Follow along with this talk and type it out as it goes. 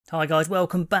Hi guys,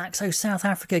 welcome back. So South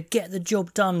Africa get the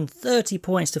job done, 30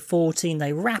 points to 14.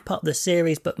 They wrap up the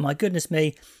series, but my goodness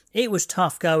me, it was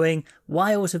tough going.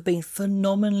 Wales have been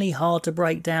phenomenally hard to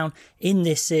break down in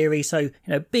this series. So,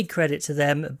 big credit to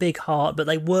them, a big heart, but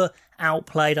they were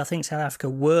outplayed. I think South Africa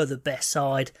were the best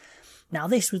side. Now,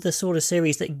 this was the sort of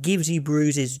series that gives you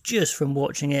bruises just from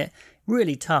watching it.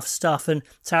 Really tough stuff. And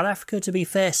South Africa, to be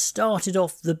fair, started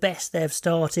off the best they've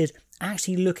started,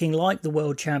 actually looking like the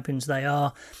world champions they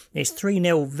are. It's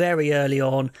 3-0 very early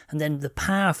on, and then the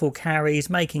powerful carries,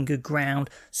 making good ground,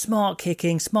 smart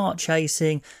kicking, smart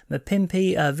chasing,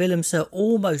 Mapimpi, Willemse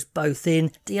almost both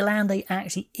in, Diolande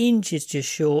actually inches just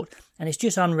short, and it's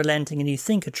just unrelenting, and you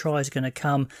think a try is going to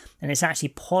come, and it's actually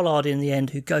Pollard in the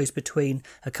end who goes between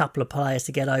a couple of players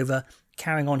to get over,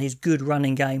 carrying on his good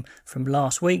running game from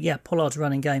last week. Yeah, Pollard's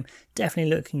running game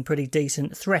definitely looking pretty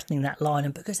decent, threatening that line.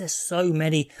 And because there's so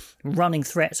many running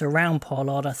threats around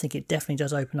Pollard, I think it definitely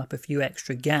does open up a few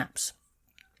extra gaps.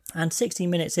 And 60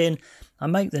 minutes in, I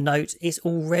make the note, it's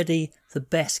already the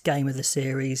best game of the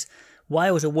series.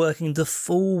 Wales are working the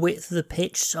full width of the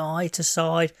pitch side to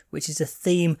side, which is a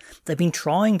theme they've been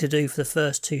trying to do for the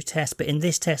first two tests, but in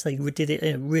this test they did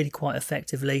it really quite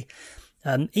effectively.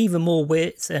 Even more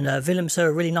width, and Willemse,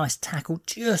 a really nice tackle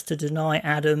just to deny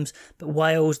Adams, but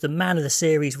Wales, the man of the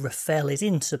series, Rafael, is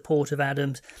in support of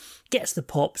Adams, gets the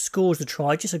pop, scores the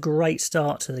try, just a great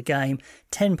start to the game,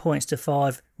 10 points to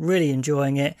 5, really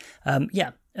enjoying it. And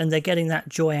they're getting that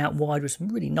joy out wide with some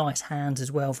really nice hands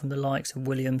as well from the likes of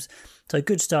Williams. So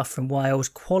good stuff from Wales,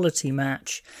 quality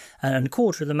match, and a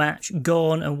quarter of the match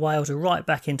gone, and Wales are right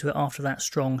back into it after that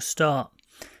strong start.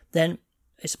 Then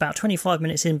it's about 25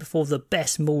 minutes in before the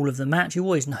best maul of the match. You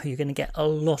always know you're going to get a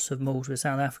lot of mauls with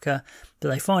South Africa, but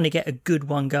they finally get a good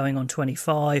one going on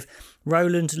 25.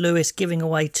 Roland Lewis giving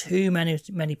away too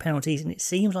many penalties, and it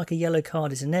seems like a yellow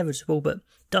card is inevitable, but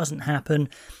doesn't happen.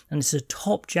 And it's a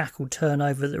top jackal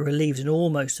turnover that relieves an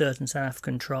almost certain South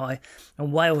African try.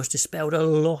 And Wales dispelled a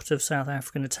lot of South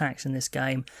African attacks in this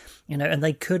game, and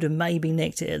they could have maybe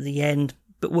nicked it at the end,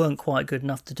 but weren't quite good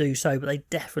enough to do so, but they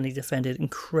definitely defended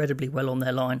incredibly well on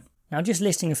their line. Now, just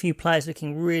listing a few players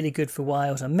looking really good for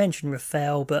Wales. I mentioned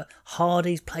Rafael, but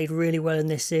Hardy's played really well in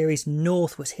this series.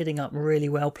 North was hitting up really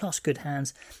well, plus good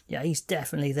hands. Yeah, he's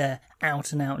definitely their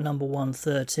out-and-out number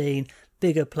 113.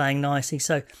 Bigger playing nicely,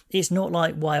 so it's not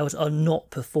like Wales are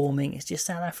not performing. It's just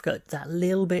South Africa that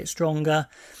little bit stronger.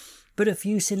 But a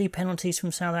few silly penalties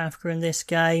from South Africa in this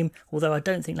game, although I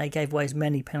don't think they gave away as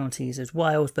many penalties as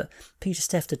Wales. But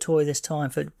Pieter-Steph du Toit this time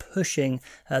for pushing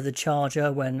the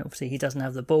charger when obviously he doesn't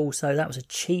have the ball. So that was a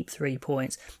cheap 3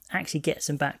 points. Actually gets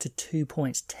him back to 2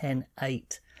 points,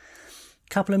 10-8.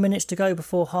 Couple of minutes to go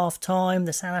before half time.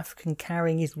 The South African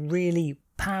carrying is really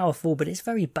powerful, but it's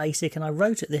very basic. And I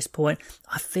wrote at this point,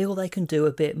 I feel they can do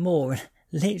a bit more. And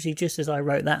literally just as I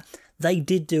wrote that, they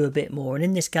did do a bit more, and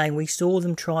in this game we saw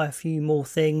them try a few more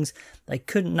things. They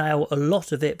couldn't nail a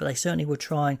lot of it, but they certainly were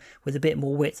trying with a bit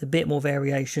more width, a bit more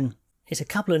variation. It's a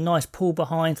couple of nice pull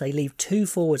behinds. They leave two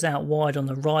forwards out wide on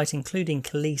the right, including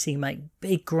Khaleesi, make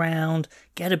big ground,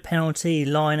 get a penalty,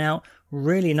 line out,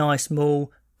 really nice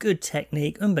maul, good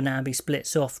technique. Mbonambi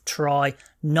splits off, try.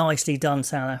 Nicely done,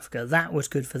 South Africa. That was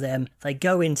good for them. They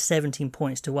go in 17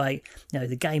 points to 8.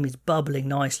 The game is bubbling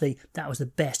nicely. That was the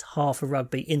best half of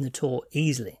rugby in the tour,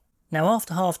 easily. Now,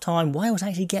 after half-time, Wales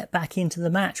actually get back into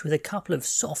the match with a couple of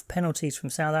soft penalties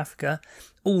from South Africa,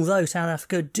 although South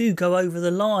Africa do go over the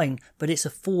line, but it's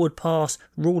a forward pass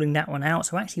ruling that one out.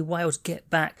 So actually Wales get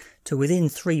back to within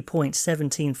 3 points,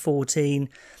 17-14.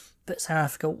 But South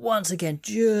Africa once again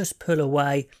just pull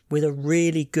away with a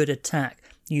really good attack,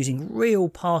 using real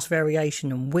pass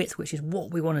variation and width, which is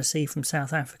what we want to see from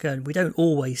South Africa, and we don't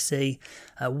always see.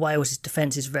 Wales'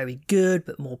 defence is very good,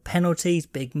 but more penalties,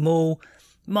 big maul.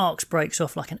 Marks breaks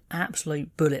off like an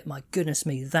absolute bullet. My goodness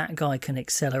me, that guy can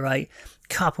accelerate.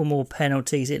 Couple more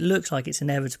penalties. It looks like it's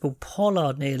inevitable.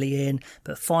 Pollard nearly in,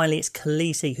 but finally it's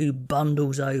Khaleesi who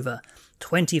bundles over.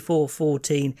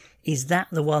 24-14. Is that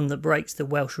the one that breaks the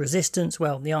Welsh resistance?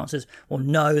 Well, the answer is, well,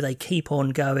 no, they keep on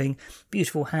going.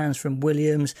 Beautiful hands from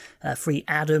Williams, free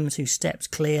Adams who steps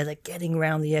clear. They're getting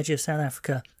around the edge of South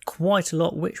Africa quite a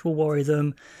lot, which will worry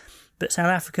them. But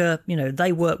South Africa,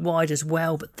 they work wide as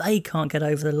well, but they can't get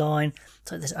over the line.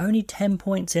 So there's only 10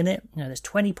 points in it. There's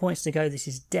 20 points to go. This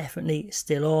is definitely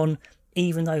still on,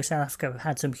 even though South Africa have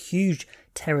had some huge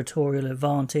territorial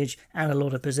advantage and a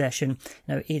lot of possession.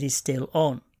 It is still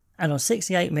on. And on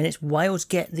 68 minutes, Wales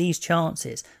get these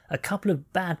chances. A couple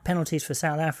of bad penalties for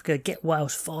South Africa get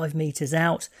Wales 5 metres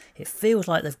out. It feels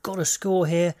like they've got a score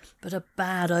here, but a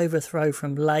bad overthrow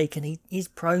from Lake, and he is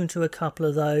prone to a couple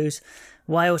of those.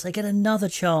 Wales, they get another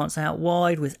chance out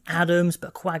wide with Adams,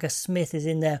 but Quagga Smith is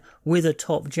in there with a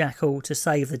top jackal to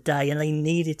save the day, and they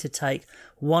needed to take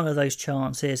one of those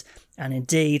chances. And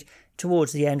indeed,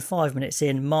 towards the end, 5 minutes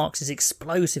in, Marks'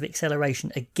 explosive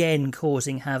acceleration again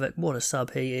causing havoc. What a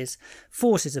sub he is.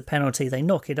 Forces a penalty, they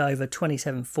knock it over,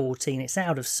 27-14. It's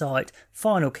out of sight.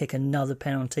 Final kick, another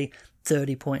penalty,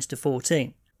 30 points to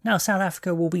 14. Now South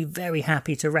Africa will be very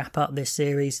happy to wrap up this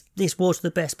series. This was the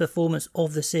best performance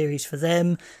of the series for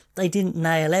them. They didn't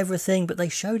nail everything, but they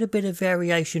showed a bit of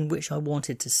variation which I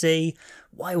wanted to see.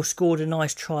 Wales scored a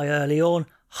nice try early on,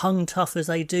 hung tough as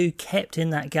they do, kept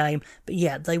in that game, but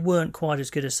yeah, they weren't quite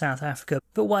as good as South Africa.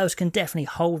 But Wales can definitely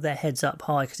hold their heads up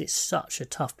high because it's such a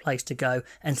tough place to go,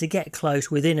 and to get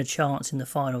close within a chance in the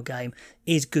final game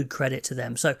is good credit to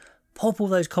them. So pop all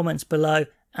those comments below,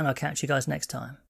 and I'll catch you guys next time.